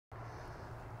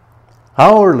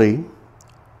How early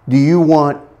do you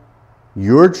want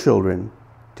your children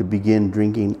to begin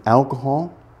drinking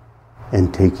alcohol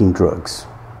and taking drugs?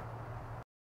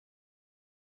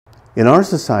 In our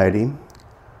society,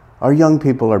 our young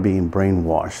people are being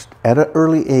brainwashed at an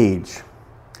early age.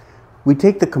 We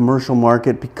take the commercial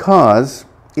market because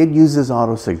it uses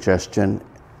autosuggestion,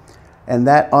 and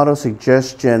that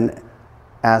autosuggestion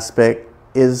aspect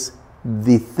is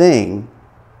the thing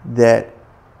that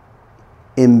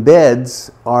embeds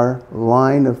our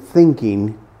line of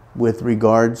thinking with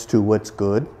regards to what's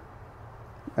good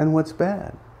and what's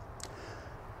bad.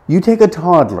 You take a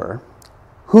toddler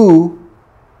who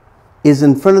is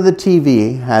in front of the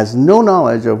TV, has no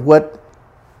knowledge of what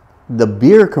the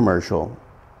beer commercial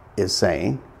is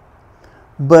saying,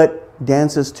 but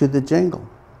dances to the jingle.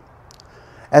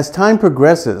 As time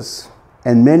progresses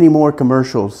and many more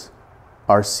commercials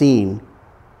are seen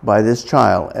by this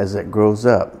child as it grows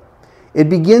up, it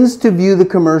begins to view the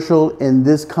commercial in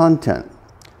this content,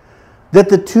 that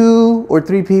the 2 or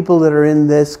 3 people that are in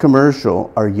this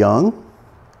commercial are young,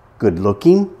 good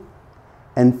looking,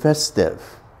 and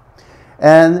festive.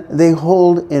 And they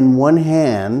hold in one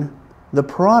hand the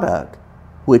product,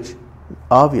 which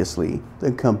obviously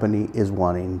the company is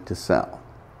wanting to sell.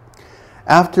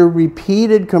 After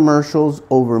repeated commercials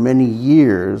over many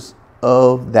years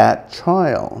of that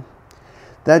child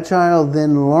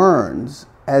then learns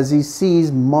as he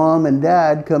sees mom and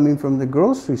dad coming from the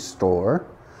grocery store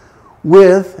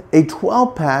with a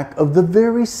 12-pack of the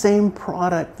very same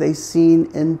product they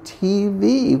seen in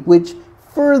TV, which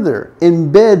further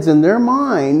embeds in their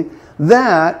mind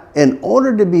that in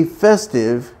order to be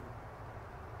festive,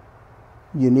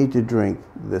 you need to drink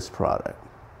this product.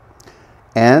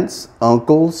 Aunts,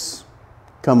 uncles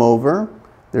come over,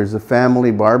 there's a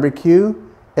family barbecue,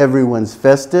 everyone's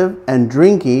festive and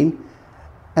drinking,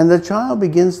 and the child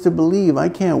begins to believe, I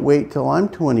can't wait till I'm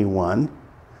 21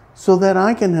 so that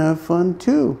I can have fun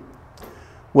too.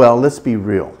 Well, let's be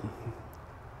real.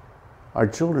 Our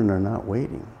children are not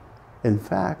waiting. In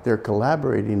fact, they're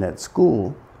collaborating at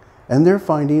school and they're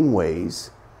finding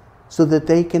ways so that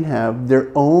they can have their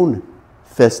own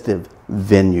festive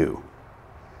venue.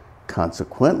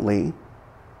 Consequently,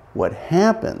 what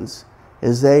happens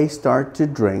is they start to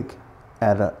drink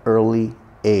at an early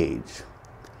age,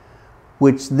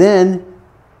 which then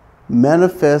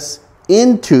manifests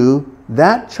into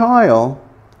that child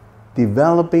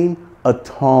developing a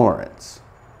tolerance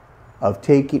of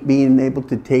being able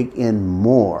to take in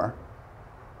more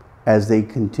as they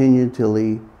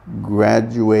continually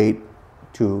graduate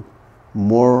to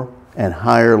more and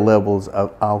higher levels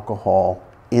of alcohol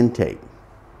intake.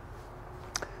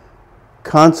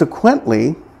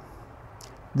 Consequently,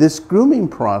 this grooming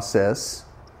process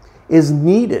is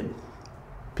needed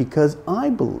because I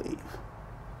believe,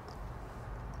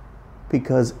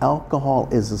 because alcohol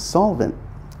is a solvent,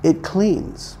 it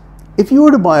cleans. If you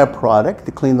were to buy a product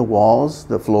to clean the walls,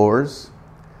 the floors,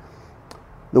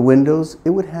 the windows, it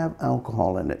would have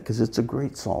alcohol in it because it's a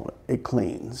great solvent. It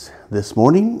cleans. This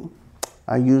morning,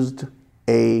 I used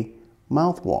a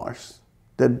mouthwash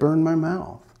that burned my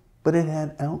mouth, but it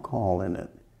had alcohol in it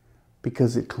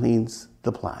because it cleans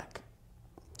the plaque.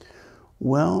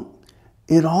 Well,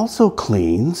 it also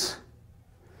cleans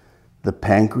the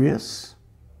pancreas,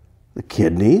 the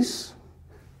kidneys,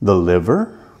 the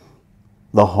liver,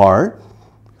 the heart,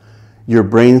 your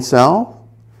brain cell,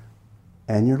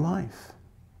 and your life.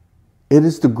 It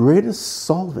is the greatest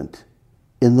solvent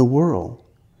in the world,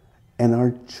 and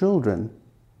our children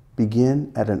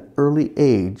begin at an early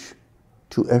age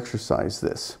to exercise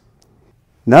this.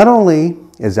 Not only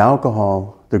is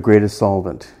alcohol the greatest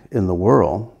solvent in the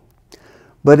world,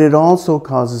 but it also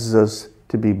causes us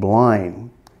to be blind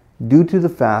due to the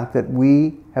fact that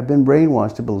we have been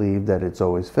brainwashed to believe that it's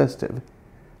always festive.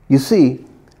 You see,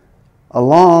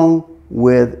 along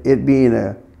with it being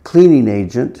a cleaning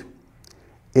agent,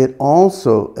 it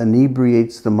also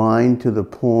inebriates the mind to the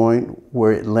point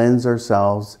where it lends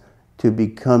ourselves to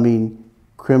becoming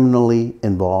criminally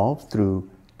involved through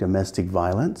domestic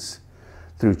violence,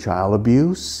 through child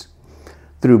abuse,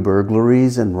 through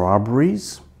burglaries and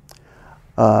robberies,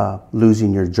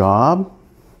 losing your job,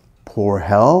 poor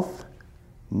health,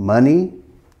 money,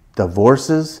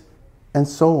 divorces, and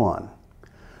so on.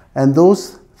 And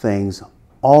those things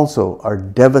also are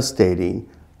devastating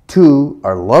to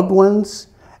our loved ones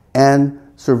and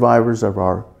survivors of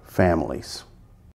our families.